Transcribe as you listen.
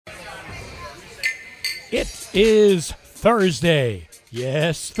It is Thursday.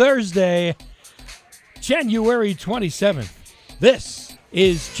 Yes, Thursday, January 27th. This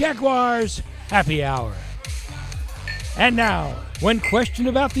is Jaguars Happy Hour. And now, when questioned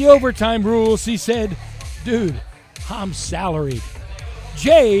about the overtime rules, he said, "Dude, I'm salaried."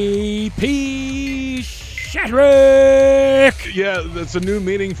 J.P. Shadrick! Yeah, that's a new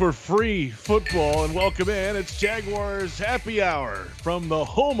meaning for free football. And welcome in. It's Jaguars Happy Hour from the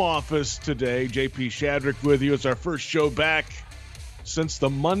home office today. J.P. Shadrick with you. It's our first show back since the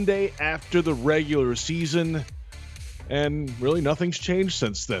Monday after the regular season. And really nothing's changed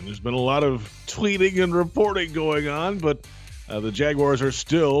since then. There's been a lot of tweeting and reporting going on, but the Jaguars are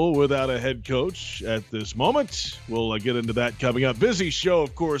still without a head coach at this moment. We'll get into that coming up. Busy show,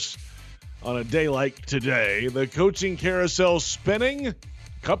 of course, on a day like today. The coaching carousel spinning. A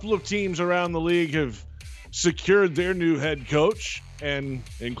couple of teams around the league have secured their new head coach, and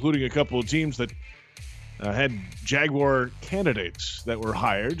including a couple of teams that had Jaguar candidates that were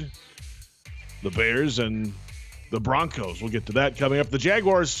hired. The Bears and the Broncos. We'll get to that coming up. The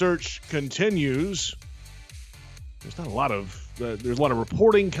Jaguars search continues. There's a lot of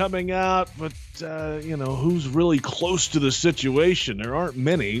reporting coming out, but who's really close to the situation? There aren't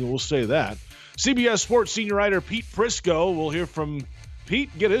many, we'll say that. CBS Sports senior writer Pete Prisco. We'll hear from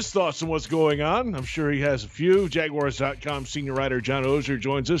Pete, get his thoughts on what's going on. I'm sure he has a few. Jaguars.com senior writer John Oehser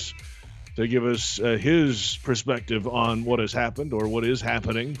joins us to give us his perspective on what has happened or what is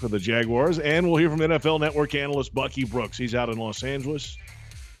happening for the Jaguars. And we'll hear from NFL Network analyst Bucky Brooks. He's out in Los Angeles.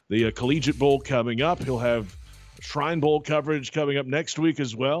 The Collegiate Bowl coming up. He'll have Shrine Bowl coverage coming up next week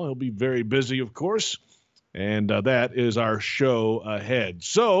as well. He'll be very busy, of course. And that is our show ahead.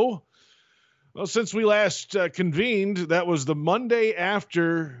 So, since we last convened, that was the Monday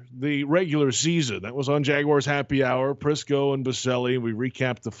after the regular season. That was on Jaguars Happy Hour. Prisco and Baselli. We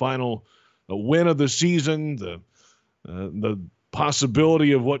recapped the final win of the season, the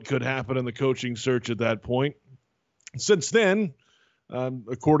possibility of what could happen in the coaching search at that point. Since then,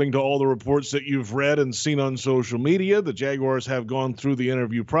 according to all the reports that you've read and seen on social media, the Jaguars have gone through the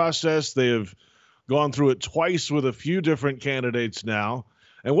interview process. They have gone through it twice with a few different candidates now.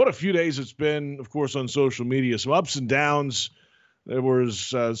 And what a few days it's been, of course, on social media. Some ups and downs. There was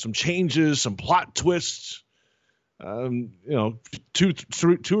some changes, some plot twists. A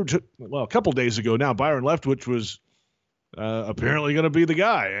couple days ago now, Byron Leftwich was apparently going to be the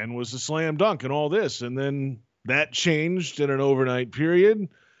guy and was a slam dunk and all this. And then that changed in an overnight period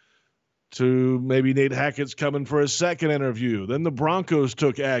to maybe Nate Hackett's coming for a second interview. Then the Broncos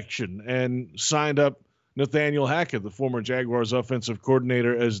took action and signed up Nathaniel Hackett, the former Jaguars offensive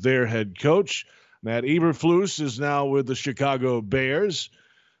coordinator, as their head coach. Matt Eberflus is now with the Chicago Bears.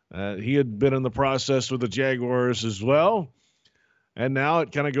 He had been in the process with the Jaguars as well. And now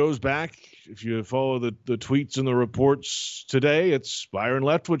it kind of goes back. If you follow the tweets and the reports today, it's Byron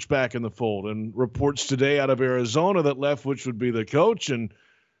Leftwich back in the fold. And reports today out of Arizona that Leftwich would be the coach and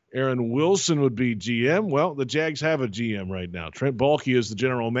Aaron Wilson would be GM. Well, the Jags have a GM right now. Trent Baalke is the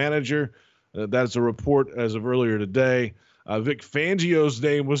general manager. That's a report as of earlier today. Vic Fangio's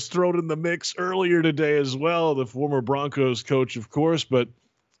name was thrown in the mix earlier today as well, the former Broncos coach, of course, but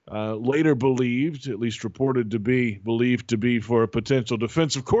later believed, at least reported to be believed to be for a potential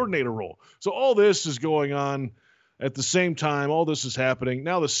defensive coordinator role. So all this is going on at the same time. All this is happening.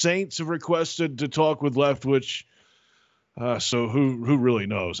 Now the Saints have requested to talk with Leftwich. So who really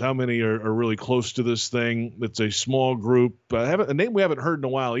knows? How many are really close to this thing? It's a small group. A name we haven't heard in a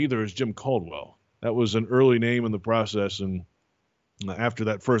while either is Jim Caldwell. That was an early name in the process, and after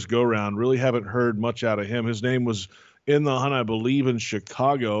that first go-round, really haven't heard much out of him. His name was in the hunt, I believe, in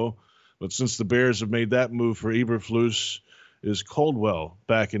Chicago, but since the Bears have made that move for Eberflus, is Caldwell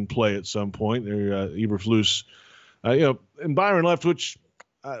back in play at some point? Eberflus, and Byron Leftwich,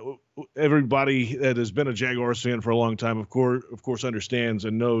 everybody that has been a Jaguars fan for a long time, of course, understands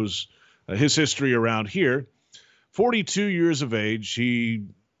and knows his history around here. 42 years of age. He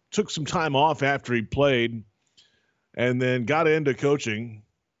took some time off after he played and then got into coaching.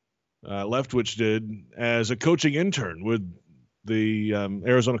 Leftwich did as a coaching intern with the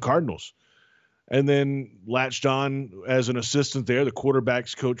Arizona Cardinals, and then latched on as an assistant there. The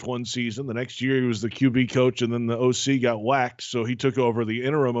quarterbacks coach one season. The next year he was the QB coach, and then the OC got whacked, so he took over the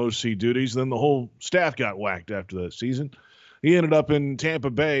interim OC duties. And then the whole staff got whacked after that season. He ended up in Tampa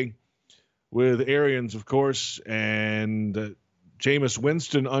Bay with Arians, of course, and Jameis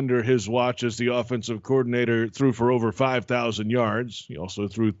Winston under his watch as the offensive coordinator threw for over 5,000 yards. He also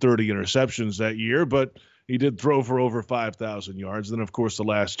threw 30 interceptions that year, but he did throw for over 5,000 yards. Then, of course, the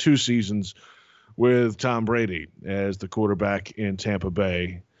last two seasons with Tom Brady as the quarterback in Tampa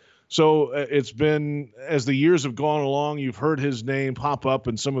Bay. So it's been, as the years have gone along, you've heard his name pop up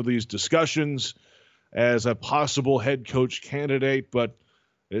in some of these discussions as a possible head coach candidate, but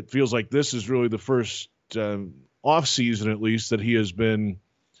it feels like this is really the first offseason, at least, that he has been,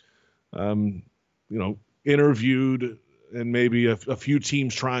 interviewed and maybe a few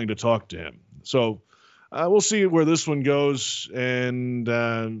teams trying to talk to him. So we'll see where this one goes. And,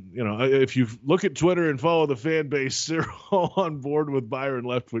 if you look at Twitter and follow the fan base, they're all on board with Byron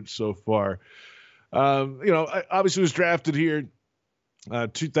Leftwich so far. Obviously was drafted here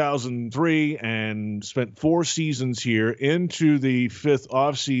 2003 and spent 4 seasons here into the 5th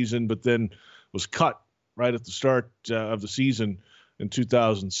offseason, but then was cut right at the start of the season in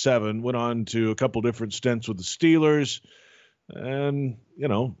 2007. Went on to a couple different stints with the Steelers and,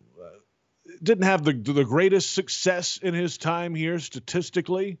 didn't have the greatest success in his time here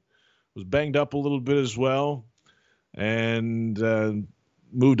statistically. Was banged up a little bit as well, and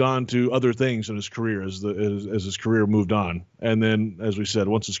moved on to other things in his career as his career moved on. And then, as we said,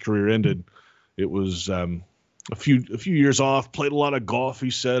 once his career ended, it was a few years off. Played a lot of golf,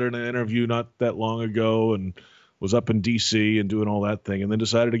 he said in an interview not that long ago, and was up in D.C. and doing all that thing, and then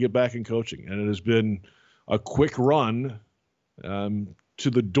decided to get back in coaching. And it has been a quick run to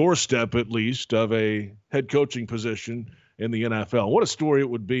the doorstep, at least, of a head coaching position in the NFL. What a story it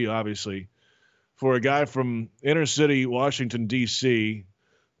would be, obviously, for a guy from inner city Washington, D.C.,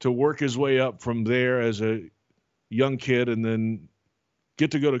 to work his way up from there as a young kid and then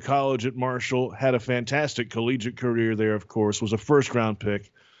get to go to college at Marshall, had a fantastic collegiate career there, of course, was a first-round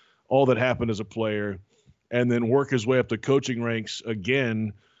pick, all that happened as a player, and then work his way up the coaching ranks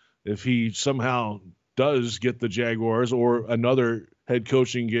again if he somehow does get the Jaguars or another head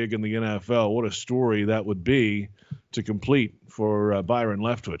coaching gig in the NFL. What a story that would be to complete for Byron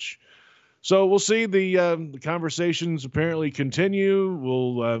Leftwich. So we'll see. The conversations apparently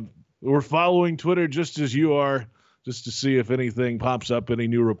continue. We're following Twitter just as you are, just to see if anything pops up, any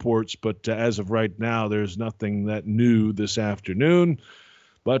new reports. But as of right now, there's nothing that new this afternoon.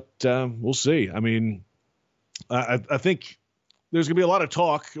 But we'll see. I mean, I think there's going to be a lot of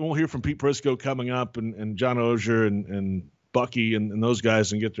talk. We'll hear from Pete Prisco coming up and John Oehser and Bucky and those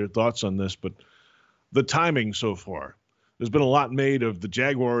guys and get their thoughts on this. But the timing so far, there's been a lot made of the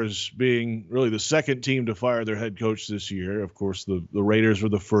Jaguars being really the second team to fire their head coach this year. Of course, the Raiders were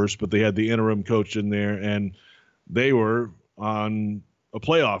the first, but they had the interim coach in there, and they were on a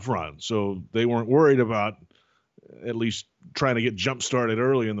playoff run. So they weren't worried about at least trying to get jump-started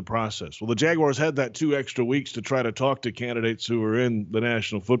early in the process. Well, the Jaguars had that 2 extra weeks to try to talk to candidates who were in the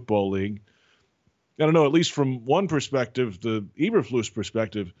National Football League. I don't know, at least from one perspective, the Eberflus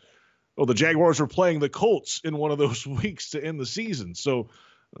perspective, the Jaguars were playing the Colts in one of those weeks to end the season. So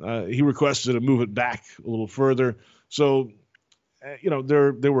he requested to move it back a little further. So,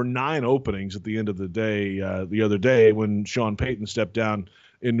 there were 9 openings at the end of the day the other day when Sean Payton stepped down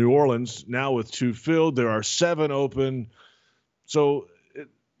in New Orleans. Now with 2 filled, there are 7 open. So,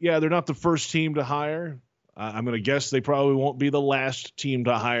 they're not the first team to hire. I'm going to guess they probably won't be the last team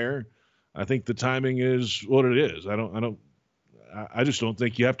to hire. I think the timing is what it is. I just don't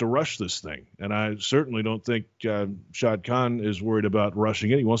think you have to rush this thing. And I certainly don't think Shad Khan is worried about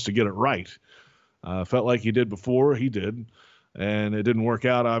rushing it. He wants to get it right. Felt like he did before. He did. And it didn't work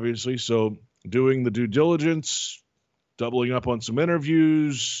out, obviously. So doing the due diligence, doubling up on some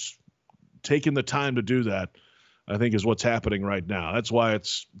interviews, taking the time to do that, I think is what's happening right now. That's why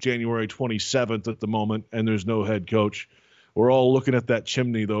it's January 27th at the moment, and there's no head coach. We're all looking at that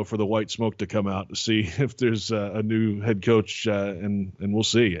chimney, though, for the white smoke to come out to see if there's a new head coach, and we'll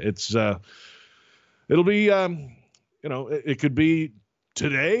see. It'll be, it could be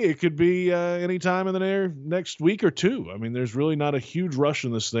today. It could be any time in the next week or 2. I mean, there's really not a huge rush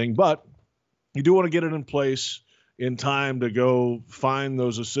in this thing, but you do want to get it in place in time to go find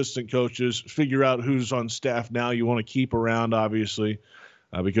those assistant coaches, figure out who's on staff now you want to keep around, obviously.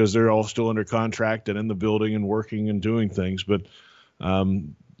 Because they're all still under contract and in the building and working and doing things. But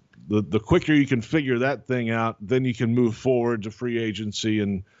the quicker you can figure that thing out, then you can move forward to free agency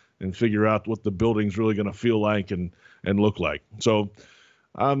and figure out what the building's really going to feel like and look like. So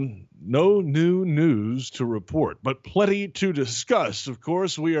no new news to report, but plenty to discuss. Of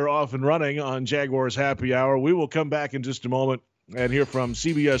course, we are off and running on Jaguars Happy Hour. We will come back in just a moment and hear from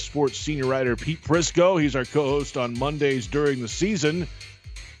CBS Sports senior writer Pete Prisco. He's our co-host on Mondays during the season.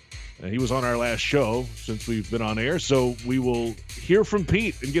 He was on our last show since we've been on air, so we will hear from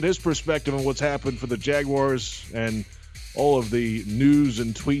Pete and get his perspective on what's happened for the Jaguars and all of the news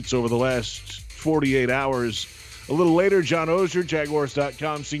and tweets over the last 48 hours. A little later, John Oehser,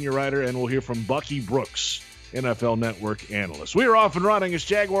 Jaguars.com senior writer, and we'll hear from Bucky Brooks NFL Network analyst. We are off and running. It's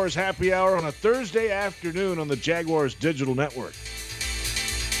Jaguars Happy Hour on a Thursday afternoon on the Jaguars Digital Network.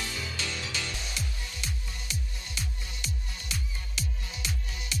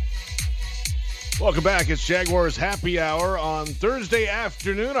 Welcome back. It's Jaguars Happy Hour on Thursday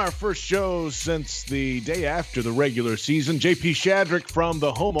afternoon, our first show since the day after the regular season. JP Shadrick from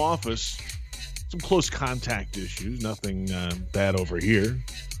the home office. Some close contact issues. Nothing bad over here.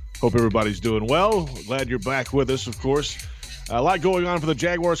 Hope everybody's doing well. Glad you're back with us, of course. A lot going on for the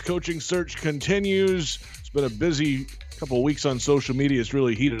Jaguars. Coaching search continues. It's been a busy couple of weeks on social media. It's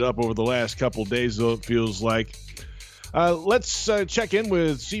really heated up over the last couple of days, though, it feels like. Let's check in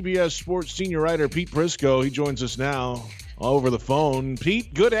with CBS Sports senior writer Pete Prisco. He joins us now over the phone.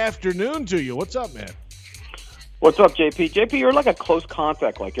 Pete, good afternoon to you. What's up, man? What's up, JP? JP, you're like a close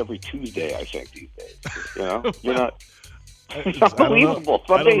contact like every Tuesday, I think, these days. You know? You're not – it's unbelievable.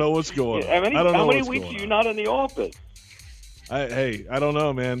 I don't know what's going on. How many weeks are you not in the office? I don't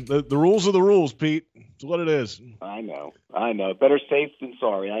know, man. The rules are the rules, Pete. It's what it is. I know. Better safe than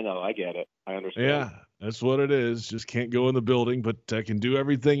sorry. I know. I get it. I understand. Yeah. That's what it is. Just can't go in the building, but can do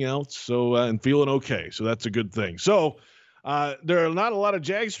everything else. So and feeling okay. So that's a good thing. So there are not a lot of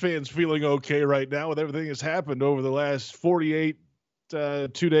Jags fans feeling okay right now with everything that's happened over the last 48, 2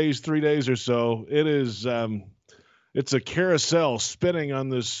 days, 3 days or so. It is it's a carousel spinning on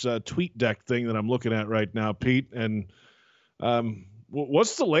this tweet deck thing that I'm looking at right now, Pete. And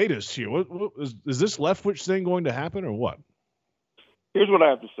what's the latest here? What is this Leftwich thing going to happen or what? Here's what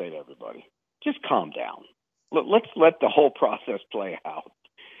I have to say to everybody. Just calm down. Let's let the whole process play out.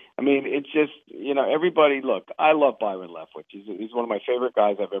 I mean, it's just, everybody, look, I love Byron Leftwich. He's one of my favorite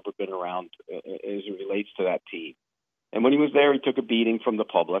guys I've ever been around as it relates to that team. And when he was there, he took a beating from the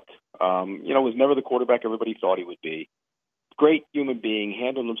public. Was never the quarterback everybody thought he would be. Great human being,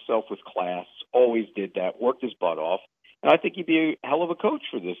 handled himself with class, always did that, worked his butt off. And I think he'd be a hell of a coach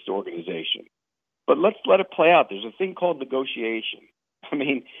for this organization. But let's let it play out. There's a thing called negotiation. I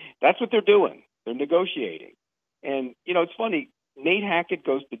mean, that's what they're doing. They're negotiating. And, it's funny. Nate Hackett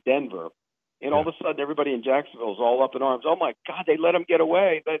goes to Denver, and all of a sudden everybody in Jacksonville is all up in arms. Oh, my God, they let him get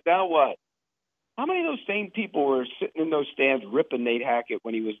away. But now what? How many of those same people were sitting in those stands ripping Nate Hackett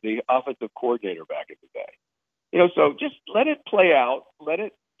when he was the offensive coordinator back in the day? So just let it play out. Let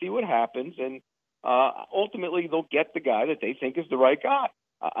it see what happens. And ultimately they'll get the guy that they think is the right guy.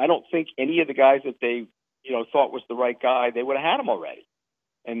 I don't think any of the guys that they thought was the right guy, they would have had him already.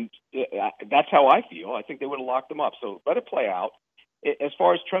 And that's how I feel. I think they would have locked him up. So let it play out. As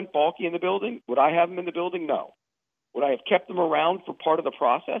far as Trent Baalke in the building, would I have him in the building? No. Would I have kept him around for part of the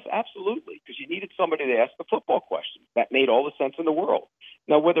process? Absolutely, because you needed somebody to ask the football questions. That made all the sense in the world.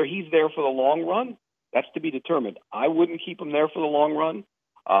 Now, whether he's there for the long run, that's to be determined. I wouldn't keep him there for the long run.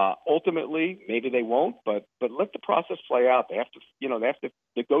 Ultimately, maybe they won't, but let the process play out. They have to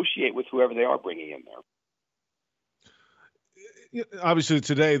negotiate with whoever they are bringing in there. Obviously,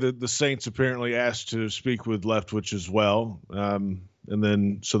 today the Saints apparently asked to speak with Leftwich as well, and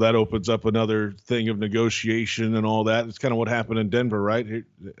then so that opens up another thing of negotiation and all that. It's kind of what happened in Denver, right?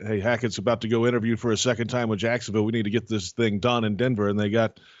 Hey, Hackett's about to go interview for a second time with Jacksonville. We need to get this thing done in Denver, and they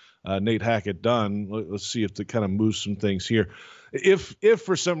got Nate Hackett done. Let's see if they kind of move some things here. If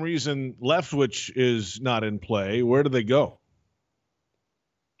for some reason Leftwich is not in play, where do they go?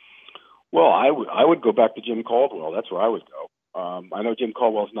 Well, I would go back to Jim Caldwell. That's where I would go. I know Jim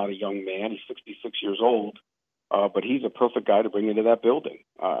Caldwell's not a young man. He's 66 years old, but he's a perfect guy to bring into that building.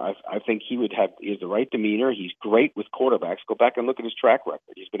 I think he has the right demeanor. He's great with quarterbacks. Go back and look at his track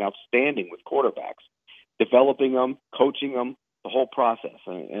record. He's been outstanding with quarterbacks, developing them, coaching them, the whole process.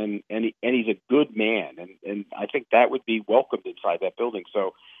 And he's a good man. And I think that would be welcomed inside that building.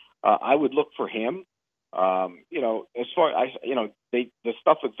 So I would look for him. As far as the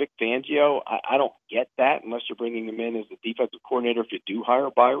stuff with Vic Fangio, I don't get that unless you're bringing him in as the defensive coordinator. If you do hire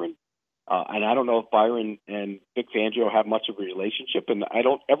Byron, and I don't know if Byron and Vic Fangio have much of a relationship, and I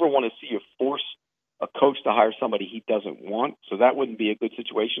don't ever want to see you force a coach to hire somebody he doesn't want. So that wouldn't be a good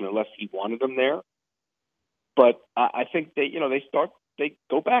situation unless he wanted him there. But I think they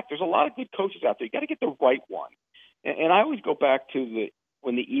go back. There's a lot of good coaches out there. You got to get the right one. And I always go back to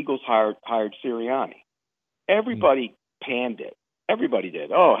when the Eagles hired Sirianni. Everybody panned it. Everybody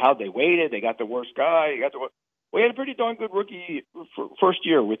did. Oh, how they waited. They got the worst guy. We had a pretty darn good rookie first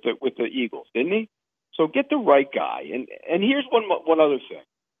year with the Eagles, didn't he? So get the right guy. And here's one other thing.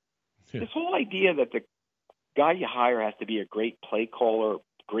 Yeah. This whole idea that the guy you hire has to be a great play caller,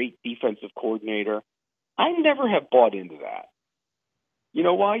 great defensive coordinator, I never have bought into that. You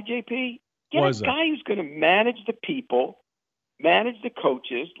know why, JP? Get a guy who's going to manage the people, manage the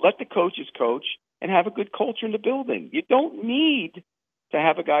coaches, let the coaches coach, and have a good culture in the building. You don't need to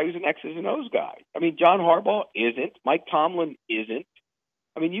have a guy who's an X's and O's guy. I mean, John Harbaugh isn't. Mike Tomlin isn't.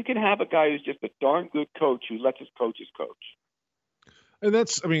 I mean, you can have a guy who's just a darn good coach who lets his coaches coach. And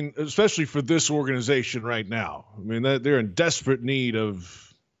that's, I mean, especially for this organization right now. I mean, they're in desperate need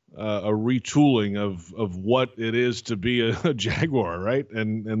of a retooling of what it is to be a Jaguar, right?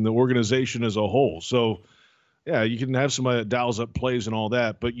 And the organization as a whole. So, yeah, you can have somebody that dials up plays and all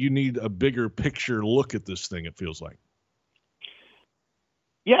that, but you need a bigger picture look at this thing, it feels like.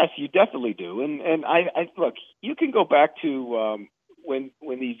 Yes, you definitely do. And I look, you can go back to when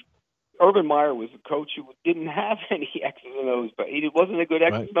these Urban Meyer was a coach who didn't have any X's and O's, but he wasn't a good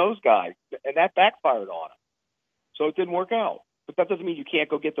X's and O's guy, and that backfired on him. So it didn't work out. But that doesn't mean you can't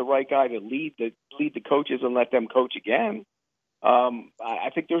go get the right guy to lead the coaches and let them coach again.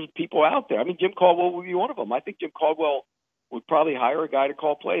 I think there's people out there. I mean, Jim Caldwell would be one of them. I think Jim Caldwell would probably hire a guy to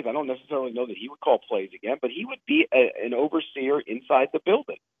call plays. I don't necessarily know that he would call plays again, but he would be an overseer inside the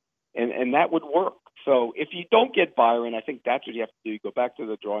building, and that would work. So if you don't get Byron, I think that's what you have to do. You go back to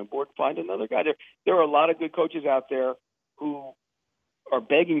the drawing board, find another guy. There are a lot of good coaches out there who are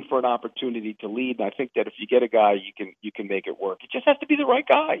begging for an opportunity to lead, and I think that if you get a guy, you can make it work. It just has to be the right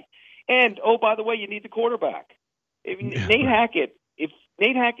guy. And, oh, by the way, you need the quarterback. If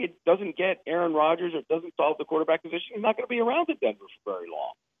Nate Hackett doesn't get Aaron Rodgers or doesn't solve the quarterback position, he's not going to be around in Denver for very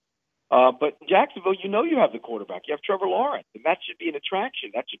long. But in Jacksonville, you have the quarterback. You have Trevor Lawrence, and that should be an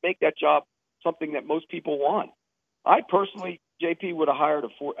attraction. That should make that job something that most people want. I personally, JP, would have hired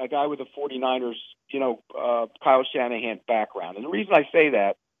a guy with a 49ers, Kyle Shanahan background. And the reason I say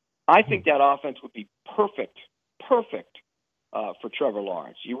that, I think that offense would be perfect for Trevor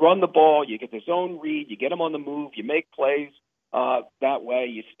Lawrence. You run the ball, you get the zone read, you get him on the move, you make plays that way.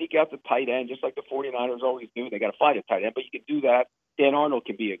 You sneak out the tight end, just like the 49ers always do. They got to find a tight end, but you can do that. Dan Arnold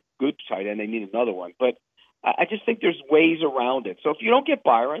can be a good tight end. They need another one. But I just think there's ways around it. So if you don't get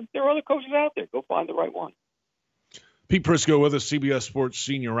Byron, there are other coaches out there. Go find the right one. Pete Prisco with us, CBS Sports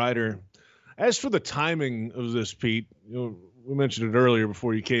senior writer. As for the timing of this, Pete, we mentioned it earlier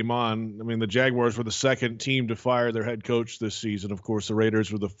before you came on. I mean, the Jaguars were the second team to fire their head coach this season. Of course, the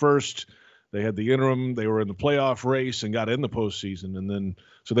Raiders were the first. They had the interim. They were in the playoff race and got in the postseason. And then,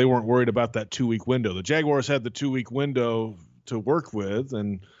 so they weren't worried about that 2-week window. The Jaguars had the 2-week window to work with,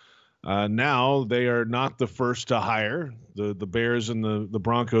 and now they are not the first to hire. The Bears and the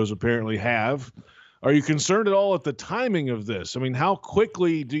Broncos apparently have. Are you concerned at all at the timing of this? I mean, how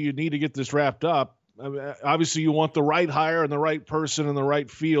quickly do you need to get this wrapped up? I mean, obviously, you want the right hire and the right person and the right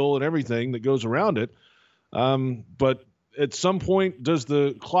feel and everything that goes around it. But at some point, does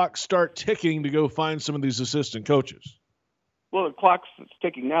the clock start ticking to go find some of these assistant coaches? Well, the clock's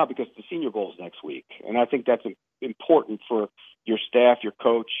ticking now because the Senior Bowl is next week. And I think that's important for your staff, your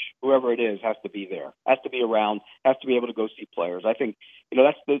coach, whoever it is, has to be there, has to be around, has to be able to go see players. I think,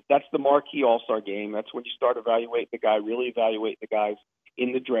 that's the marquee all-star game. That's when you start evaluating the guy, really evaluating the guys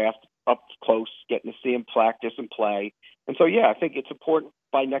in the draft up close, getting to see him practice and play. And so, I think it's important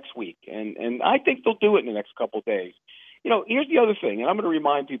by next week. And I think they'll do it in the next couple of days. Here's the other thing, and I'm going to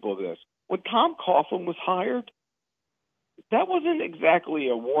remind people of this. When Tom Coughlin was hired, that wasn't exactly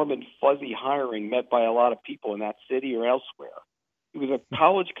a warm and fuzzy hiring met by a lot of people in that city or elsewhere. He was a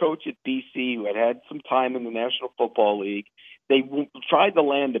college coach at BC who had some time in the National Football League. They tried to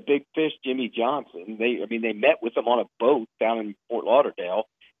land a big fish, Jimmy Johnson. They met with him on a boat down in Fort Lauderdale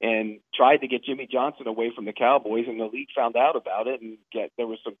and tried to get Jimmy Johnson away from the Cowboys, and the league found out about it, and there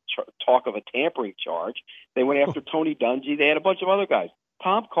was some talk of a tampering charge. They went after Tony Dungy. They had a bunch of other guys.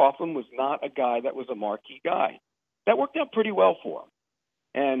 Tom Coughlin was not a guy that was a marquee guy. That worked out pretty well for him,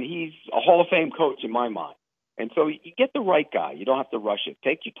 and he's a Hall of Fame coach in my mind. And so you get the right guy. You don't have to rush it.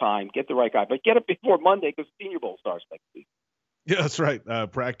 Take your time, get the right guy, but get it before Monday because Senior Bowl starts next week. Yeah, that's right.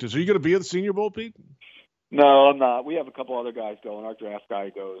 Practice. Are you going to be at the Senior Bowl, Pete? No, I'm not. We have a couple other guys going. Our draft guy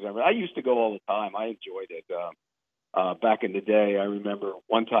goes. I used to go all the time. I enjoyed it. Back in the day, I remember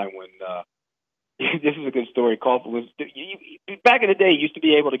one time when this is a good story. Coughlin was back in the day. You used to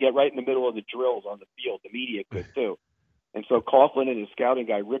be able to get right in the middle of the drills on the field. The media could too. And so Coughlin and his scouting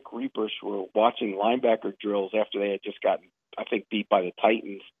guy Rick Reipers were watching linebacker drills after they had just gotten, I think, beat by the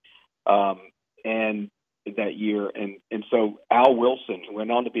Titans, and that year. And so Al Wilson, who went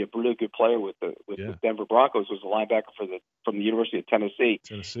on to be a really good player with the Denver Broncos, was a linebacker from the University of Tennessee.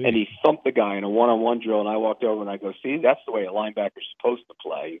 And he thumped the guy in a one-on-one drill. And I walked over and I go, "See, that's the way a linebacker's supposed to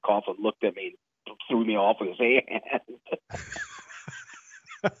play." And Coughlin looked at me and threw me off with his hand.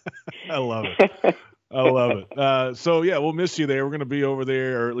 I love it. I love it. So, we'll miss you there. We're going to be over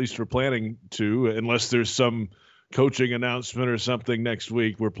there, or at least we're planning to, unless there's some coaching announcement or something next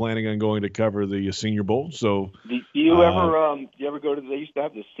week. We're planning on going to cover the Senior Bowl. So, do you ever go to? They used to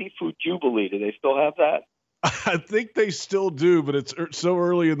have the Seafood Jubilee. Do they still have that? I think they still do, but it's so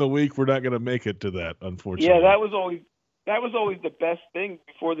early in the week we're not going to make it to that, unfortunately. Yeah, that was always the best thing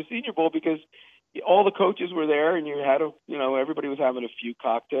before the Senior Bowl, because all the coaches were there, and you had everybody was having a few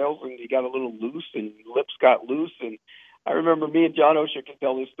cocktails, and you got a little loose, and lips got loose. And I remember me and John Osher can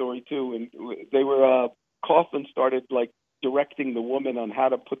tell this story too. And they were Coughlin started like directing the woman on how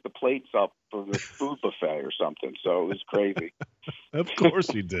to put the plates up for the food buffet or something. So it was crazy. Of course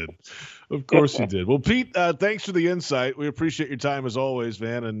he did. Of course he did. Well, Pete, thanks for the insight. We appreciate your time as always,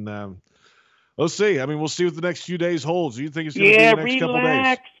 man. And let's see. I mean, we'll see what the next few days holds. Do you think it's going to be the next couple days?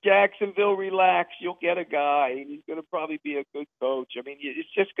 Relax, Jacksonville, relax. You'll get a guy, and he's going to probably be a good coach. I mean, it's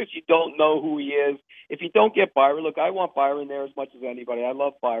just because you don't know who he is. If you don't get Byron, look, I want Byron there as much as anybody. I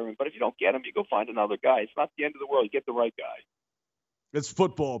love Byron. But if you don't get him, you go find another guy. It's not the end of the world. You get the right guy. It's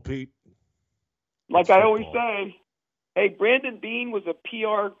football, Pete. Like I always say, hey, Brandon Beane was a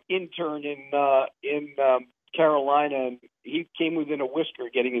PR intern in Carolina, and he came within a whisker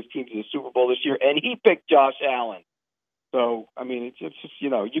getting his team to the Super Bowl this year, and he picked Josh Allen. So, I mean, it's just,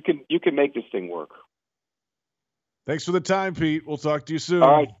 you can make this thing work. Thanks for the time, Pete. We'll talk to you soon.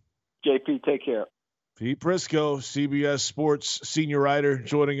 All right, JP, take care. Pete Prisco, CBS Sports senior writer,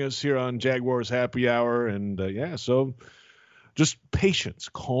 joining us here on Jaguars Happy Hour. And, so just patience,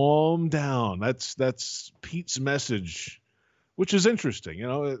 calm down. That's Pete's message, which is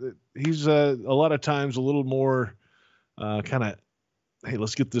interesting. He's a lot of times a little more kind of, hey,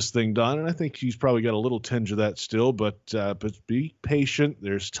 let's get this thing done. And I think he's probably got a little tinge of that still, but be patient.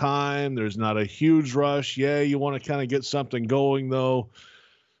 There's time. There's not a huge rush. Yeah, you want to kind of get something going, though.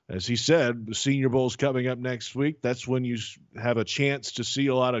 As he said, the Senior Bowl's coming up next week. That's when you have a chance to see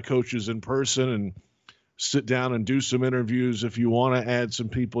a lot of coaches in person and sit down and do some interviews. If you want to add some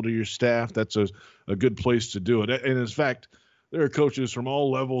people to your staff, that's a good place to do it. And in fact, there are coaches from all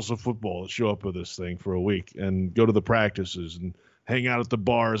levels of football that show up with this thing for a week and go to the practices and hang out at the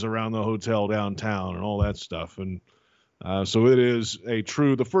bars around the hotel downtown and all that stuff. And so it is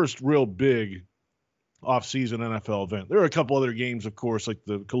the first real big off-season NFL event. There are a couple other games, of course, like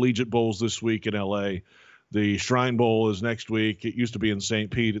the Collegiate Bowls this week in L.A. The Shrine Bowl is next week. It used to be in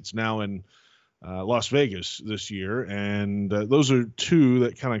St. Pete. It's now in Las Vegas this year. And those are two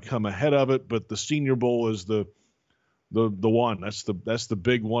that kind of come ahead of it. But the Senior Bowl is the one. That's the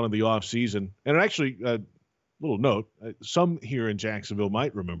big one of the off-season. And actually, little note, some here in Jacksonville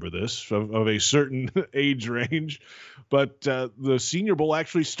might remember this of a certain age range, but the Senior Bowl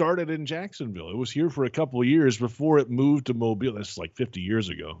actually started in Jacksonville. It was here for a couple of years before it moved to Mobile. That's like 50 years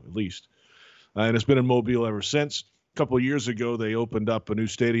ago, at least. And it's been in Mobile ever since. A couple of years ago, they opened up a new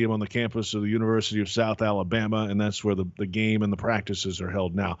stadium on the campus of the University of South Alabama, and that's where the game and the practices are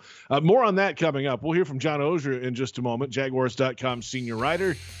held now. More on that coming up. We'll hear from John Osher in just a moment, Jaguars.com senior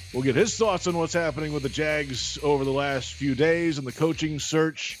writer. We'll get his thoughts on what's happening with the Jags over the last few days and the coaching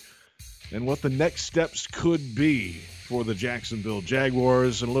search and what the next steps could be for the Jacksonville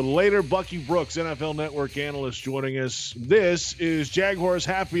Jaguars. And a little later, Bucky Brooks, NFL Network analyst, joining us. This is Jaguars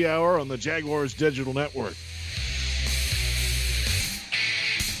Happy Hour on the Jaguars Digital Network.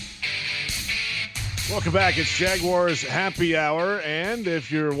 Welcome back. It's Jaguars Happy Hour, and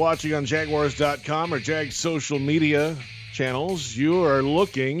if you're watching on Jaguars.com or Jags social media channels, you are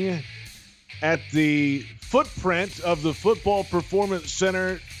looking at the footprint of the Football Performance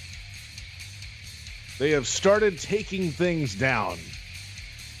Center. They have started taking things down.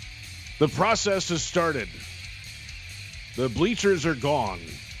 The process has started. The bleachers are gone.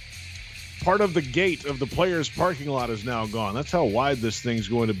 Part of the gate of the players' parking lot is now gone. That's how wide this thing's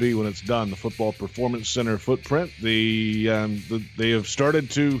going to be when it's done. The Football Performance Center footprint. They have started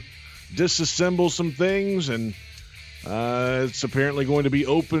to disassemble some things, and it's apparently going to be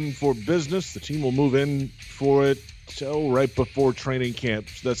open for business. The team will move in for it right before training camp.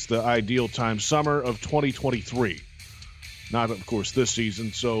 That's the ideal time, summer of 2023. Not, of course, this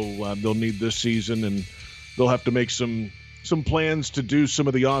season. So they'll need this season, and they'll have to make some plans to do some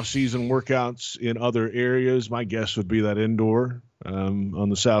of the off-season workouts in other areas. My guess would be that indoor on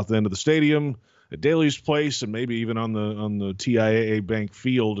the south end of the stadium at Daly's Place, and maybe even on the TIAA Bank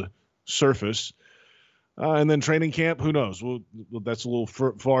Field surface. And then training camp, who knows? Well, that's a little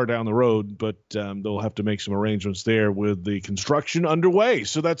far down the road, but they'll have to make some arrangements there with the construction underway.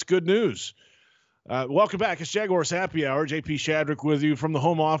 So that's good news. Welcome back. It's Jaguars Happy Hour. JP Shadrick with you from the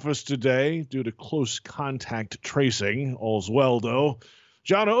home office today due to close contact tracing. All's well, though.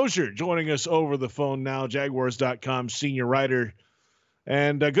 John Osher joining us over the phone now, Jaguars.com senior writer.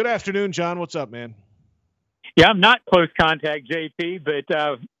 And good afternoon, John. What's up, man? Yeah, I'm not close contact, JP,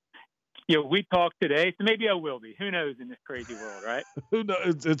 but we talked today, so maybe I will be. Who knows in this crazy world, right? Who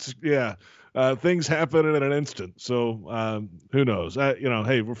knows? It's yeah. Things happen in an instant. So who knows?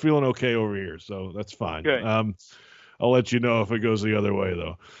 Hey, we're feeling okay over here, so that's fine. Good. I'll let you know if it goes the other way,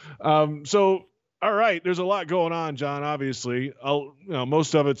 though. So all right, there's a lot going on, John. Obviously,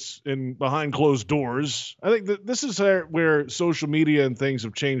 most of it's in behind closed doors. I think that this is where social media and things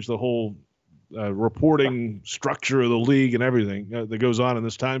have changed the whole reporting structure of the league and everything that goes on in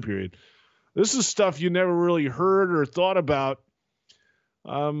this time period. This is stuff you never really heard or thought about,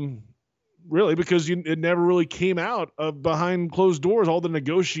 really, because it never really came out of behind closed doors. All the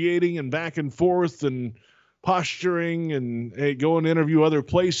negotiating and back and forth and posturing and hey, go and interview other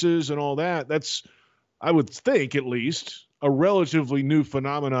places and all that. That's, I would think, at least, a relatively new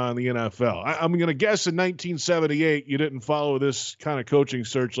phenomenon in the NFL. I'm going to guess in 1978 you didn't follow this kind of coaching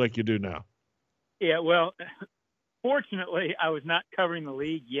search like you do now. Yeah, well, fortunately, I was not covering the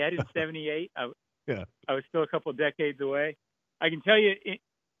league yet in '78. I was still a couple of decades away. I can tell you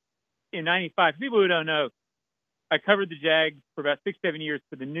in '95, people who don't know, I covered the Jags for about 6-7 years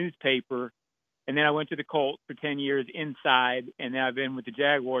for the newspaper, and then I went to the Colts for 10 years inside, and now I've been with the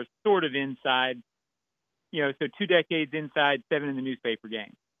Jaguars sort of inside. So 2 decades inside, 7 in the newspaper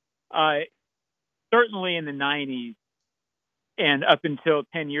game. Certainly in the '90s and up until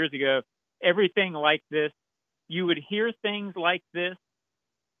 10 years ago, everything like this, you would hear things like this,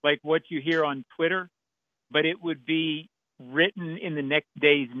 like what you hear on Twitter, but it would be written in the next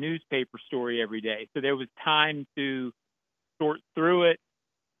day's newspaper story every day. So there was time to sort through it.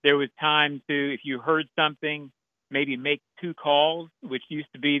 There was time to, if you heard something, maybe make 2 calls, which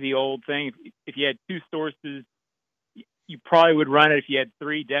used to be the old thing. If you had 2 sources, you probably would run it. If you had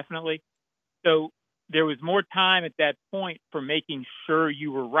 3, definitely. So there was more time at that point for making sure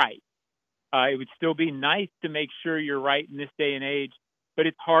you were right. It would still be nice to make sure you're right in this day and age, but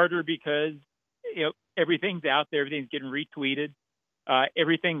it's harder because everything's out there, everything's getting retweeted,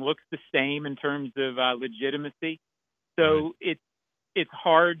 everything looks the same in terms of legitimacy. So right. It's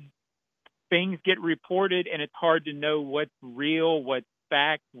hard. Things get reported, and it's hard to know what's real, what's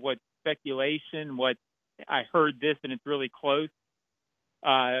fact, what's speculation, what I heard this and it's really close.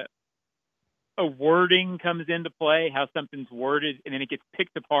 A wording comes into play, how something's worded, and then it gets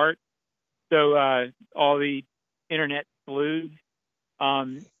picked apart. So all the internet sleuths,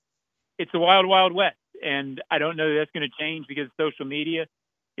 it's a wild, wild west. And I don't know that that's going to change because of social media.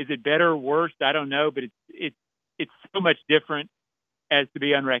 Is it better or worse? I don't know, but it's so much different as to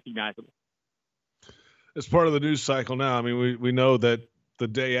be unrecognizable. It's part of the news cycle now. I mean, we know that the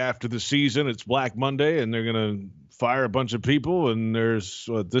day after the season, it's Black Monday, and they're going to fire a bunch of people. And there's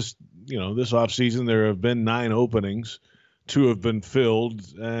this offseason, there have been 9 openings. 2 have been filled,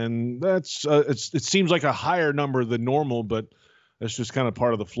 and that's it seems like a higher number than normal, but that's just kind of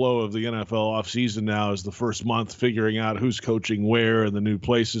part of the flow of the NFL offseason now is the first month figuring out who's coaching where and the new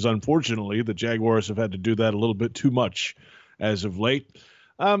places. Unfortunately, the Jaguars have had to do that a little bit too much as of late.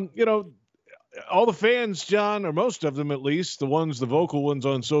 All the fans, John, or most of them at least, the vocal ones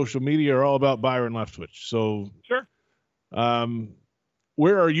on social media are all about Byron Leftwich. So sure.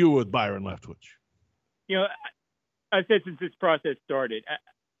 Where are you with Byron Leftwich? I've said since this process started,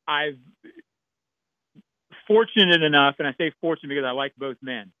 I've fortunate enough, and I say fortunate because I like both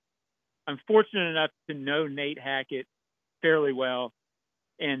men. I'm fortunate enough to know Nate Hackett fairly well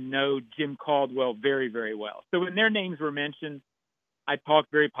and know Jim Caldwell very, very well. So when their names were mentioned, I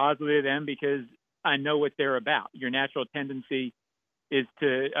talked very positively to them because I know what they're about. Your natural tendency is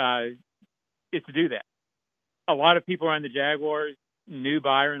to do that. A lot of people around the Jaguars knew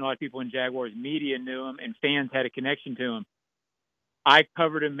Byron. A lot of people in Jaguars media knew him, and fans had a connection to him. I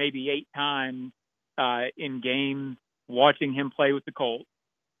covered him maybe 8 times in games, watching him play with the Colts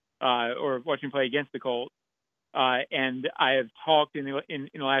or watching him play against the Colts. And I have talked in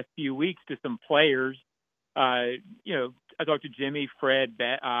the last few weeks to some players. I talked to Jimmy, Fred,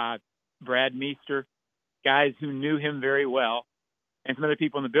 Brad Meester, guys who knew him very well, and some other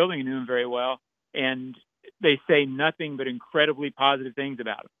people in the building who knew him very well. And they say nothing but incredibly positive things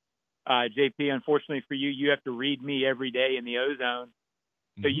about him. JP, unfortunately for you, you have to read me every day in the Ozone.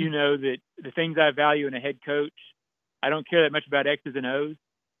 So you know that the things I value in a head coach, I don't care that much about X's and O's,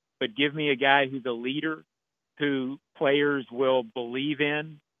 but give me a guy who's a leader, who players will believe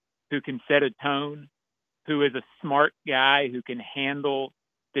in, who can set a tone, who is a smart guy, who can handle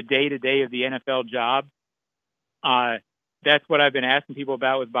the day-to-day of the NFL job. That's what I've been asking people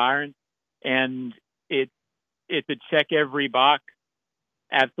about with Byron. And it's a check every box,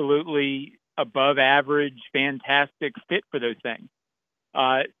 absolutely above average, fantastic fit for those things.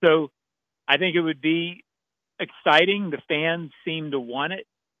 So I think it would be exciting. The fans seem to want it.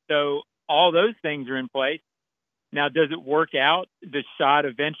 So all those things are in place. Now, does it work out? Does Schott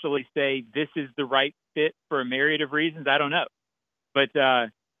eventually say this is the right fit for a myriad of reasons? I don't know. But, I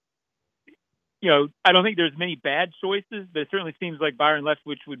don't think there's many bad choices, but it certainly seems like Byron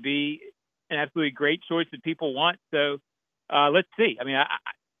Leftwich would be an absolutely great choice that people want. So let's see. I mean,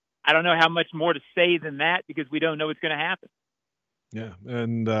 I don't know how much more to say than that because we don't know what's going to happen. Yeah,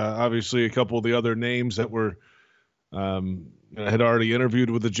 and obviously a couple of the other names that were had already interviewed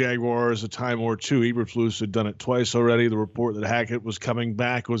with the Jaguars a time or two. Eberflus had done it twice already. The report that Hackett was coming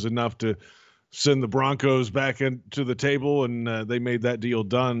back was enough to send the Broncos back into the table, and they made that deal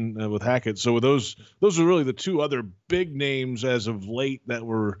done with Hackett. So those are really the two other big names as of late that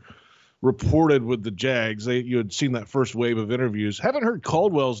were reported with the Jags. You had seen that first wave of interviews. Haven't heard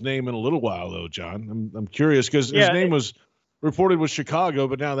Caldwell's name in a little while, though, John. I'm curious because his name was reported with Chicago,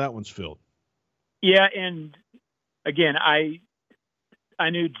 but now that one's filled. Yeah, and again, I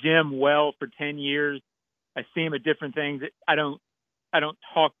knew Jim well for 10 years. I see him at different things. I don't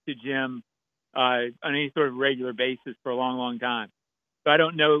talk to Jim on any sort of regular basis for a long, long time. So I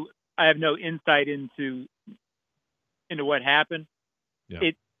don't know. I have no insight into what happened.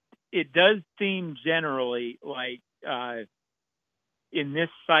 Yeah. It does seem generally like in this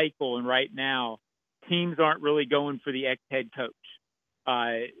cycle and right now, teams aren't really going for the ex-head coach.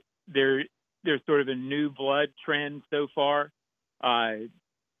 There's sort of a new blood trend so far.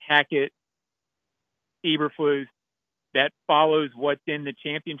 Hackett, Eberflus, that follows what's in the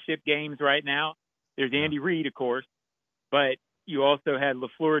championship games right now. There's Andy Reid, of course, but you also had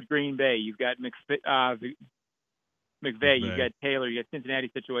LaFleur at Green Bay. You've got McVay. You've got Taylor. You got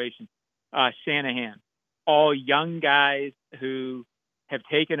Cincinnati situation. Shanahan. All young guys who have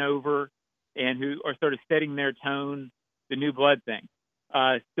taken over and who are sort of setting their tone, the new blood thing.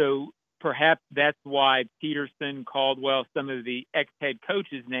 So perhaps that's why Peterson, Caldwell, some of the ex-head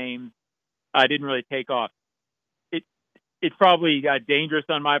coaches' names didn't really take off. It's probably dangerous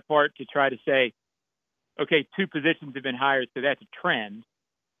on my part to try to say, okay, 2 positions have been hired, so that's a trend.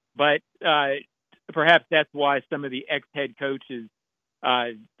 But perhaps that's why some of the ex-head coaches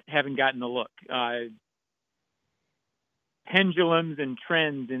haven't gotten the look. Pendulums and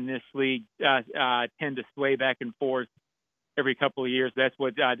trends in this league tend to sway back and forth every couple of years. That's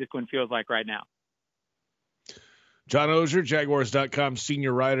what this one feels like right now. John Oehser, Jaguars.com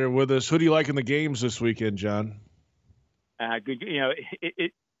senior writer with us. Who do you like in the games this weekend, John? Good.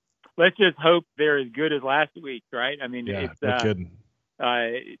 Let's just hope they're as good as last week, right? I mean, no kidding.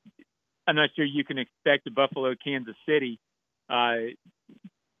 I'm not sure you can expect a Buffalo, Kansas City.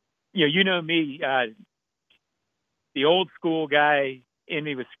 You know me, the old school guy in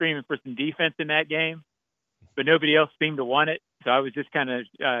me was screaming for some defense in that game, but nobody else seemed to want it. So I was just kind of,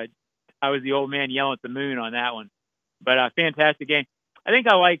 I was the old man yelling at the moon on that one. But fantastic game. I think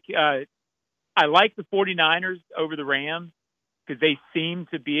I like the 49ers over the Rams because they seem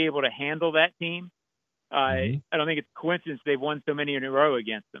to be able to handle that team. I don't think it's a coincidence they've won so many in a row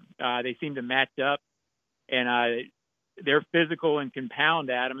against them. They seem to match up, and they're physical and can pound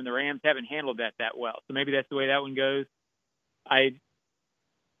at them, and the Rams haven't handled that well. So maybe that's the way that one goes.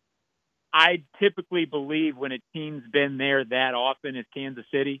 I typically believe when a team's been there that often as Kansas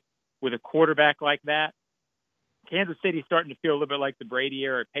City with a quarterback like that, Kansas City's starting to feel a little bit like the Brady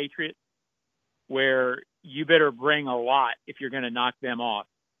era Patriots, where you better bring a lot if you're going to knock them off.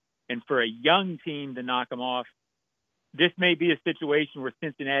 And for a young team to knock them off, this may be a situation where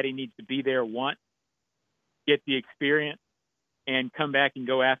Cincinnati needs to be there once, get the experience, and come back and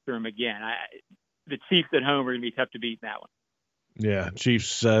go after them again. The Chiefs at home are going to be tough to beat in that one. Yeah,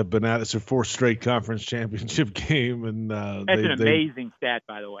 Chiefs been at it's their 4th straight conference championship game, and that's an amazing stat,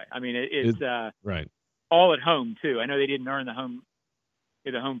 by the way. I mean, it's right all at home too. I know they didn't earn the home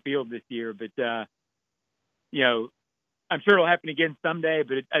field this year, but I'm sure it'll happen again someday.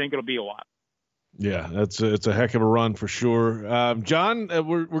 But I think it'll be a while. Yeah, it's a heck of a run for sure. John,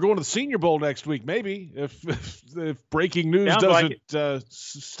 we're going to the Senior Bowl next week, maybe if breaking news doesn't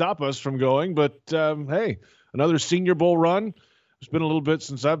stop us from going. But hey, another Senior Bowl run. It's been a little bit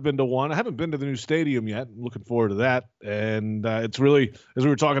since I've been to one. I haven't been to the new stadium yet. I'm looking forward to that. And it's really, as we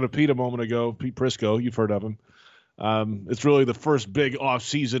were talking to Pete a moment ago, Pete Prisco, you've heard of him. It's really the first big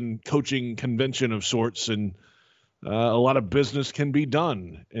off-season coaching convention of sorts, and a lot of business can be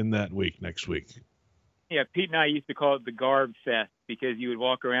done in that week next week. Yeah, Pete and I used to call it the Garb Fest because you would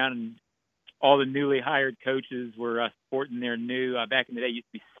walk around and all the newly hired coaches were sporting their new, back in the day, it used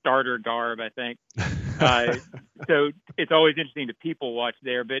to be starter garb, I think. So it's always interesting to people watch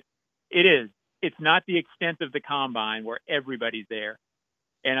there, but it's not the extent of the combine where everybody's there.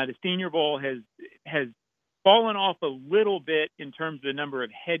 And the Senior Bowl has fallen off a little bit in terms of the number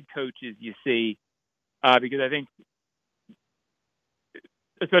of head coaches you see, because I think,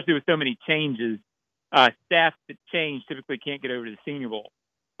 especially with so many changes, staff that change typically can't get over to the Senior Bowl.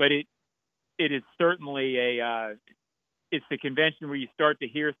 But it is certainly it's the convention where you start to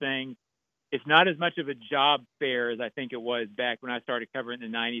hear things. It's not as much of a job fair as I think it was back when I started covering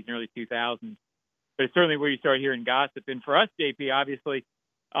in the 90s and early 2000s. But it's certainly where you start hearing gossip. And for us, JP, obviously,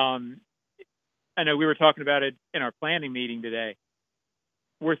 I know we were talking about it in our planning meeting today.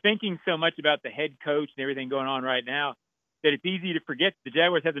 We're thinking so much about the head coach and everything going on right now that it's easy to forget the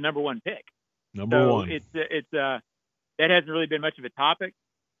Jaguars have the number one pick. Number one. It's that hasn't really been much of a topic,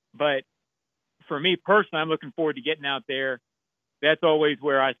 but for me personally, I'm looking forward to getting out there. That's always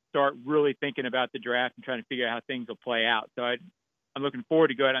where I start really thinking about the draft and trying to figure out how things will play out. So I'm looking forward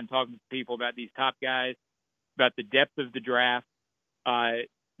to go out and talking to people about these top guys, about the depth of the draft.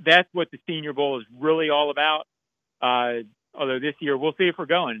 That's what the Senior Bowl is really all about. Although this year, we'll see if we're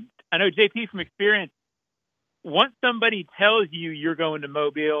going. I know, JP, from experience, once somebody tells you you're going to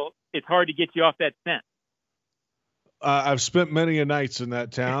Mobile, it's hard to get you off that scent. I've spent many a nights in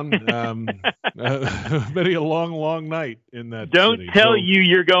that town, many a long, long night in that Don't city. tell you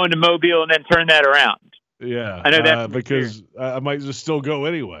you're going to Mobile and then turn that around. Yeah, I know that because I might just still go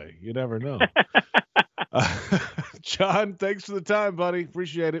anyway. You never know. John, thanks for the time, buddy.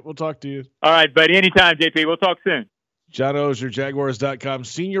 Appreciate it. We'll talk to you. All right, buddy. Anytime, JP. We'll talk soon. John Oehser, Jaguars.com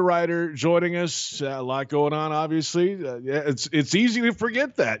senior writer, joining us. A lot going on, obviously. It's easy to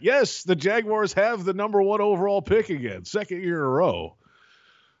forget that. Yes, the Jaguars have the number one overall pick again, second year in a row.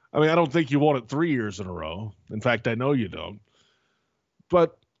 I mean, I don't think you won it 3 years in a row. In fact, I know you don't.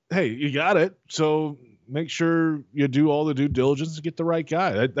 But, hey, you got it. So make sure you do all the due diligence to get the right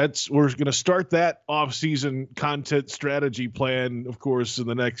guy. We're going to start that off-season content strategy plan, of course, in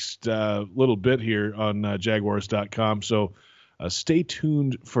the next little bit here on Jaguars.com. So stay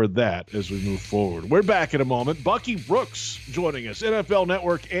tuned for that as we move forward. We're back in a moment. Bucky Brooks joining us, NFL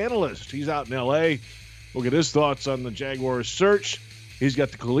Network analyst. He's out in L.A. We'll get his thoughts on the Jaguars search. He's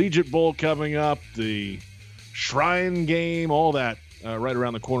got the Collegiate Bowl coming up, the Shrine Game, all that. Right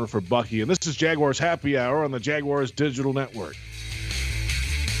around the corner for Bucky. And this is Jaguars Happy Hour on the Jaguars Digital Network.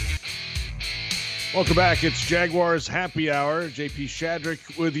 Welcome back. It's Jaguars Happy Hour. JP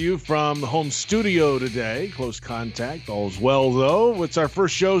Shadrick with you from the home studio today. Close contact. All's well, though. It's our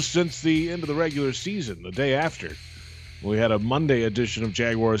first show since the end of the regular season, the day after. We had a Monday edition of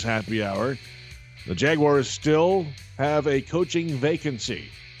Jaguars Happy Hour. The Jaguars still have a coaching vacancy,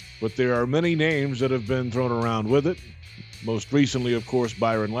 but there are many names that have been thrown around with it. Most recently, of course,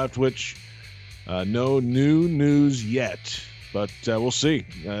 Byron Leftwich. No new news yet, but we'll see.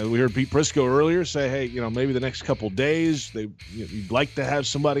 We heard Pete Prisco earlier say, hey, maybe the next couple days, you'd like to have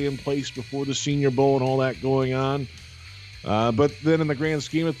somebody in place before the Senior Bowl and all that going on. But then in the grand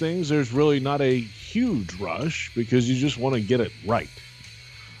scheme of things, there's really not a huge rush because you just want to get it right.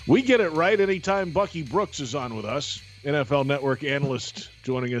 We get it right anytime Bucky Brooks is on with us, NFL Network analyst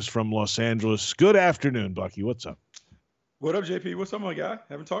joining us from Los Angeles. Good afternoon, Bucky. What's up? What up, JP? What's up, my guy?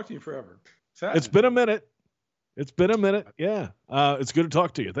 Haven't talked to you forever. It's been a minute. Yeah. It's good to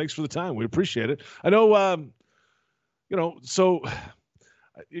talk to you. Thanks for the time. We appreciate it. I know, so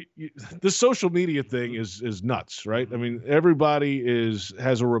the social media thing is nuts, right? I mean, everybody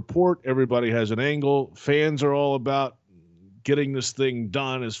has a report. Everybody has an angle. Fans are all about getting this thing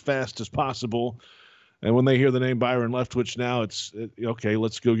done as fast as possible. And when they hear the name Byron Leftwich now, it's okay,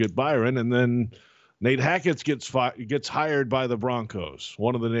 let's go get Byron. And then Nate Hackett gets hired by the Broncos,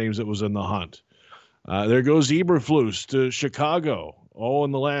 one of the names that was in the hunt. There goes Eberflus to Chicago, all in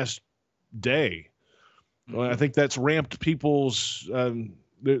the last day. Well, I think that's ramped people's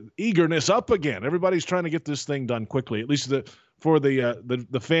eagerness up again. Everybody's trying to get this thing done quickly, at least for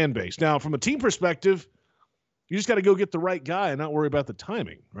the fan base. Now, from a team perspective, you just got to go get the right guy and not worry about the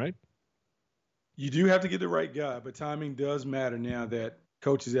timing, right? You do have to get the right guy, but timing does matter now that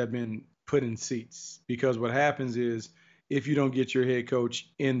coaches have been put in seats, because what happens is if you don't get your head coach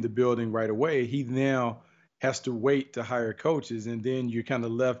in the building right away, he now has to wait to hire coaches, and then you're kind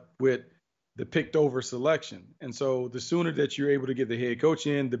of left with the picked over selection. And so the sooner that you're able to get the head coach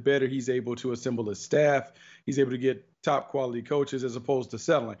in, the better he's able to assemble his staff. He's able to get top quality coaches as opposed to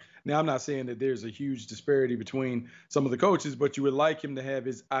settling. Now, I'm not saying that there's a huge disparity between some of the coaches, but you would like him to have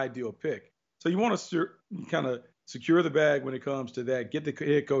his ideal pick. So you want to kind of secure the bag when it comes to that, get the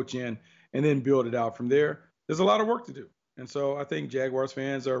head coach in, and then build it out from there. There's a lot of work to do. And so I think Jaguars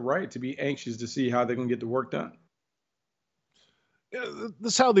fans are right to be anxious to see how they're going to get the work done. Yeah,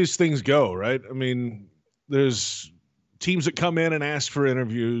 that's how these things go, right? I mean, there's teams that come in and ask for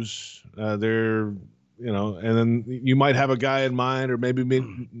interviews. They're and then you might have a guy in mind, or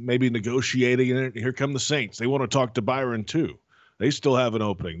maybe negotiating. And here come the Saints. They want to talk to Byron too. They still have an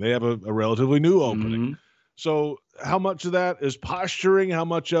opening. They have a relatively new opening. Mm-hmm. So how much of that is posturing? How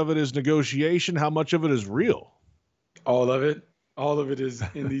much of it is negotiation? How much of it is real? All of it. All of it is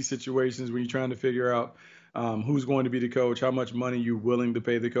in these situations when you're trying to figure out who's going to be the coach, how much money you're willing to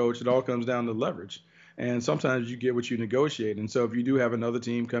pay the coach. It all comes down to leverage. And sometimes you get what you negotiate. And so if you do have another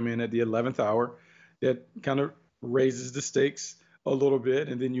team come in at the 11th hour, that kind of raises the stakes a little bit.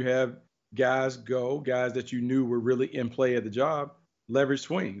 And then you have guys that you knew were really in play at the job, leverage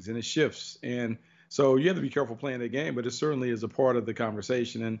swings and it shifts. And so you have to be careful playing that game, but it certainly is a part of the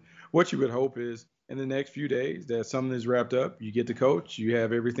conversation. And what you would hope is in the next few days that something is wrapped up, you get the coach, you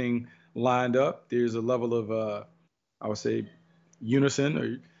have everything lined up. There's a level of, I would say, unison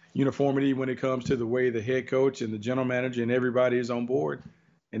or uniformity when it comes to the way the head coach and the general manager and everybody is on board.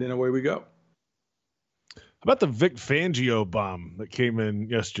 And then away we go. How about the Vic Fangio bomb that came in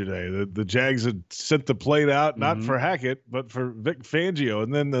yesterday? The Jags had sent the plate out, not for Hackett, but for Vic Fangio.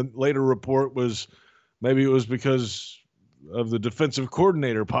 And then the later report was maybe it was because of the defensive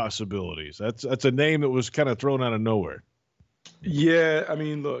coordinator possibilities. That's a name that was kind of thrown out of nowhere. Yeah, I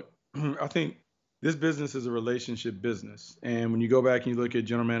mean, look, I think this business is a relationship business. And when you go back and you look at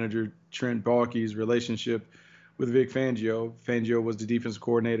general manager Trent Baalke's relationship with Vic Fangio. Fangio was the defensive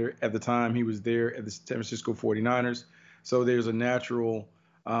coordinator at the time. He was there at the San Francisco 49ers. So there's a natural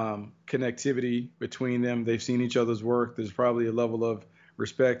connectivity between them. They've seen each other's work. There's probably a level of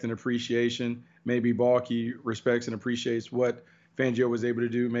respect and appreciation. Maybe Baalke respects and appreciates what Fangio was able to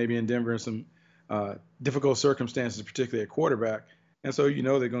do, maybe in Denver in some difficult circumstances, particularly at quarterback. And so,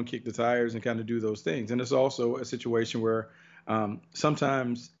 they're going to kick the tires and kind of do those things. And it's also a situation where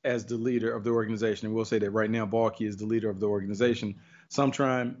sometimes as the leader of the organization, and we'll say that right now Baalke is the leader of the organization,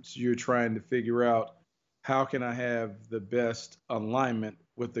 sometimes you're trying to figure out how can I have the best alignment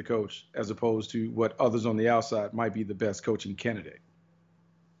with the coach as opposed to what others on the outside might be the best coaching candidate.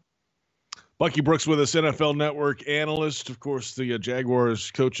 Bucky Brooks with us, NFL Network analyst. Of course, the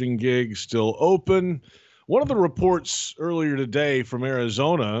Jaguars coaching gig still open. One of the reports earlier today from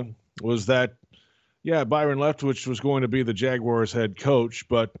Arizona was that Byron Leftwich was going to be the Jaguars head coach,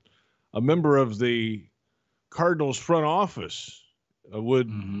 but a member of the Cardinals front office would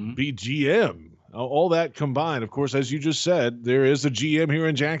be GM. All that combined, of course, as you just said, there is a GM here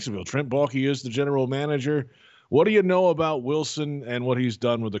in Jacksonville. Trent Baalke is the general manager. What do you know about Wilson and what he's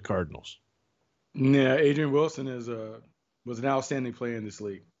done with the Cardinals? Yeah, Adrian Wilson was an outstanding player in this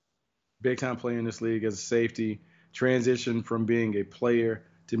league. Big-time player in this league as a safety, transitioned from being a player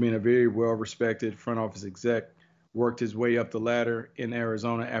to being a very well-respected front office exec, worked his way up the ladder in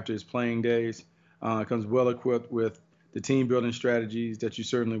Arizona after his playing days, comes well-equipped with the team-building strategies that you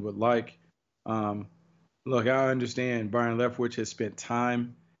certainly would like. Look, I understand Byron Leftwich has spent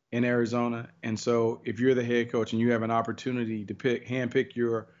time in Arizona, and so if you're the head coach and you have an opportunity to handpick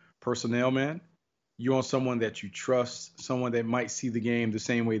your personnel man, you want someone that you trust, someone that might see the game the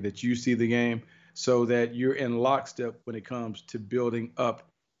same way that you see the game, so that you're in lockstep when it comes to building up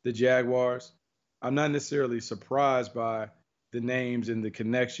the Jaguars. I'm not necessarily surprised by the names and the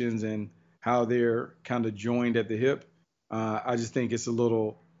connections and how they're kind of joined at the hip. I just think it's a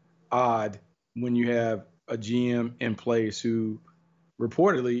little odd when you have a GM in place who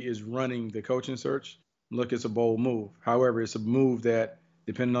reportedly is running the coaching search. Look, it's a bold move. However, it's a move that,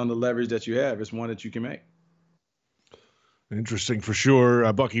 depending on the leverage that you have, it's one that you can make. Interesting for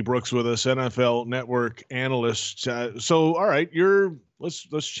sure. Bucky Brooks with us, NFL Network analyst. So, all right,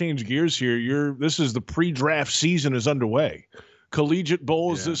 let's change gears here. This is the pre-draft season is underway. Collegiate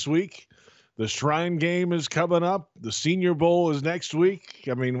Bowl is this week. The Shrine Game is coming up. The Senior Bowl is next week.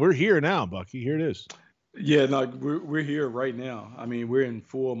 I mean, we're here now, Bucky. Here it is. Yeah, no, we're here right now. I mean, we're in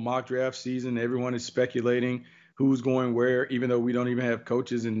full mock draft season. Everyone is speculating who's going where, even though we don't even have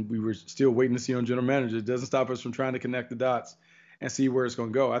coaches and we were still waiting to see on general managers. It doesn't stop us from trying to connect the dots and see where it's going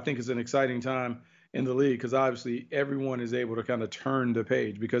to go. I think it's an exciting time in the league because obviously everyone is able to kind of turn the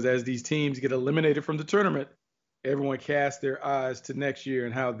page, because as these teams get eliminated from the tournament, everyone casts their eyes to next year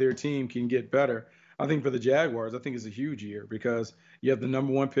and how their team can get better. I think for the Jaguars, I think it's a huge year because you have the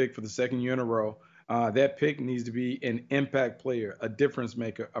number one pick for the second year in a row. That pick needs to be an impact player, a difference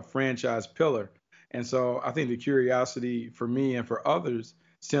maker, a franchise pillar. And so I think the curiosity for me and for others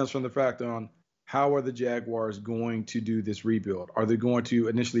stems from the fact on how are the Jaguars going to do this rebuild? Are they going to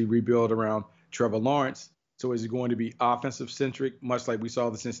initially rebuild around Trevor Lawrence? So is it going to be offensive centric, much like we saw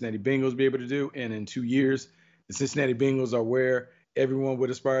the Cincinnati Bengals be able to do? And in 2 years, the Cincinnati Bengals are where everyone would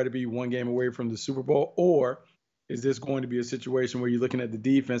aspire to be, one game away from the Super Bowl. Or Is this going to be a situation where you're looking at the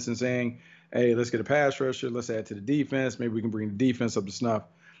defense and saying, hey, let's get a pass rusher, let's add to the defense, maybe we can bring the defense up to snuff?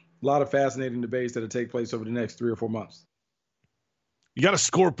 A lot of fascinating debates that'll take place over the next 3 or 4 months. You got to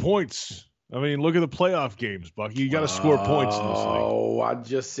score points. I mean, look at the playoff games, Bucky. You got to score points in this league. Oh, I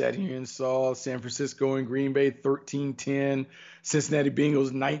just sat here and saw San Francisco and Green Bay 13-10, Cincinnati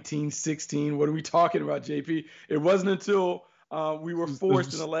Bengals 19-16. What are we talking about, JP? It wasn't until we were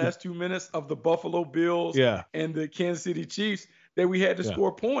forced in the last 2 minutes of the Buffalo Bills and the Kansas City Chiefs that we had to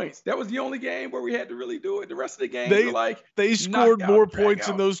score points. That was the only game where we had to really do it. The rest of the game, they scored more points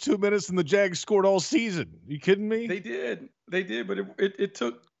in those 2 minutes than the Jags scored all season. You kidding me? They did, but it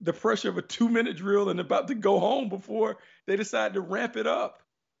took the pressure of a 2-minute drill and about to go home before they decided to ramp it up.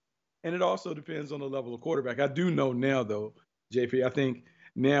 And it also depends on the level of quarterback. I do know now, though, JP, I think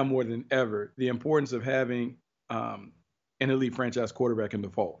now more than ever, the importance of having an elite franchise quarterback in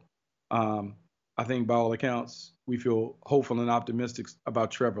default. I think by all accounts, we feel hopeful and optimistic about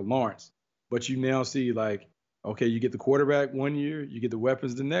Trevor Lawrence. But you now see, like, okay, you get the quarterback 1 year, you get the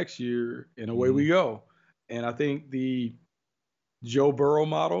weapons the next year, and away we go. And I think the Joe Burrow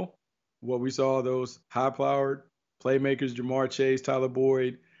model, what we saw, those high-powered playmakers, Jamar Chase, Tyler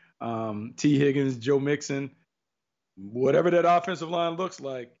Boyd, T. Higgins, Joe Mixon, whatever that offensive line looks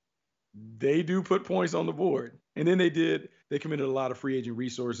like, they do put points on the board. And then they committed a lot of free agent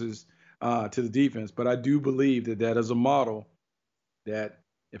resources to the defense. But I do believe that is a model that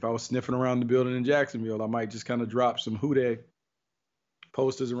if I was sniffing around the building in Jacksonville, I might just kind of drop some Houday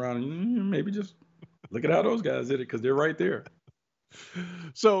posters around and maybe just look at how those guys did it, because they're right there.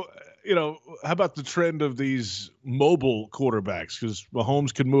 So, how about the trend of these mobile quarterbacks? Because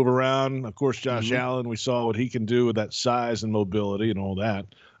Mahomes can move around. Of course, Josh Allen, we saw what he can do with that size and mobility and all that.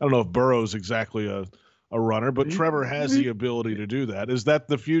 I don't know if Burrow's exactly a runner, but Trevor has the ability to do that. Is that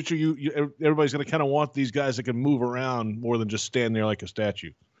the future? Everybody's going to kind of want these guys that can move around more than just stand there like a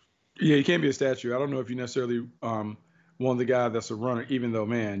statue. Yeah, you can't be a statue. I don't know if you necessarily want the guy that's a runner, even though,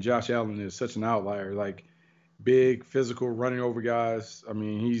 man, Josh Allen is such an outlier. Like, big, physical, running over guys. I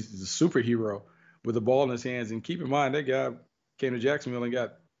mean, he's a superhero with the ball in his hands. And keep in mind, that guy came to Jacksonville and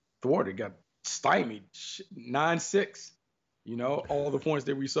got thwarted, got stymied, 9-6, all the points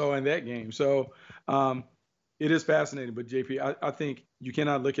that we saw in that game. So it is fascinating. But, JP, I think you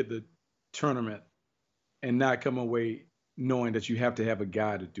cannot look at the tournament and not come away knowing that you have to have a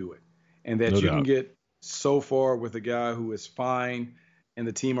guy to do it. And that you can get so far with a guy who is fine and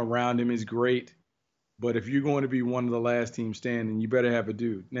the team around him is great. But if you're going to be one of the last teams standing, you better have a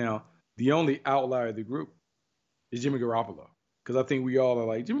dude. Now, the only outlier of the group is Jimmy Garoppolo, because I think we all are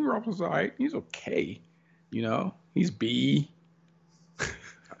like, Jimmy Garoppolo's all right. He's okay. He's B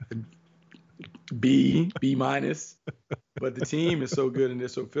minus. But the team is so good and they're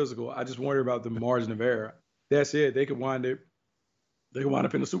so physical. I just worry about the margin of error. That's it. They could wind up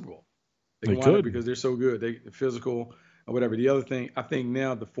in the Super Bowl. They wind up because they're so good. They're physical or whatever. The other thing, I think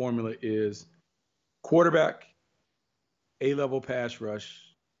now the formula is quarterback, A-level pass rush,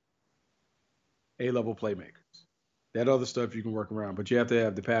 A-level playmakers. That other stuff you can work around, but you have to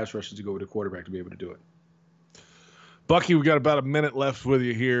have the pass rushers to go with the quarterback to be able to do it. Bucky, we got about a minute left with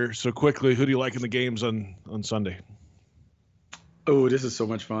you here. So quickly, who do you like in the games on Sunday? Oh, this is so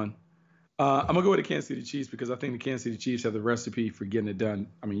much fun. I'm going to go with the Kansas City Chiefs because I think the Kansas City Chiefs have the recipe for getting it done.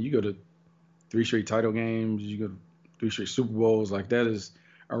 I mean, you go to 3 straight title games, you go to 3 straight Super Bowls. Like, that is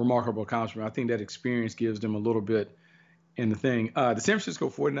a remarkable accomplishment. I think that experience gives them a little bit in the thing. The San Francisco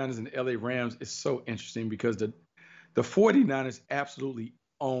 49ers and the LA Rams is so interesting because the 49ers absolutely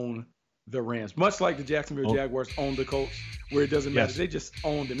own the Rams, much like the Jacksonville Jaguars own the Colts, where it doesn't matter. They just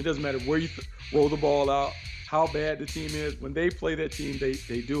own them. It doesn't matter where you roll the ball out, how bad the team is. When they play that team,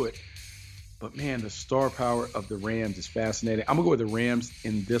 they do it. But, man, the star power of the Rams is fascinating. I'm going to go with the Rams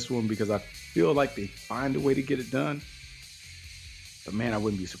in this one because I feel like they find a way to get it done. But, man, I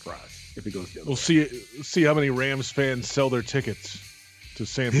wouldn't be surprised if it goes the other way. We'll see how many Rams fans sell their tickets to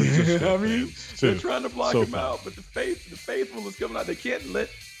San Francisco. I mean, they're trying to block them out, but the faithful is coming out.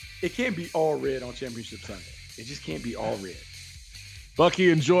 It can't be all red on Championship Sunday. It just can't be all red. Bucky,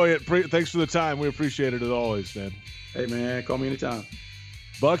 enjoy it. Thanks for the time. We appreciate it as always, man. Hey, man, call me anytime.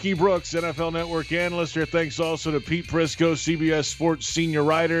 Bucky Brooks, NFL Network analyst here. Thanks also to Pete Prisco, CBS Sports senior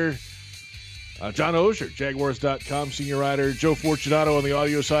writer. John Oehser, Jaguars.com senior writer. Joe Fortunato on the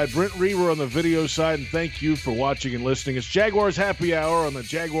audio side. Brent Reaver on the video side. And thank you for watching and listening. It's Jaguars Happy Hour on the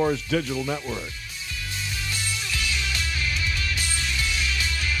Jaguars Digital Network.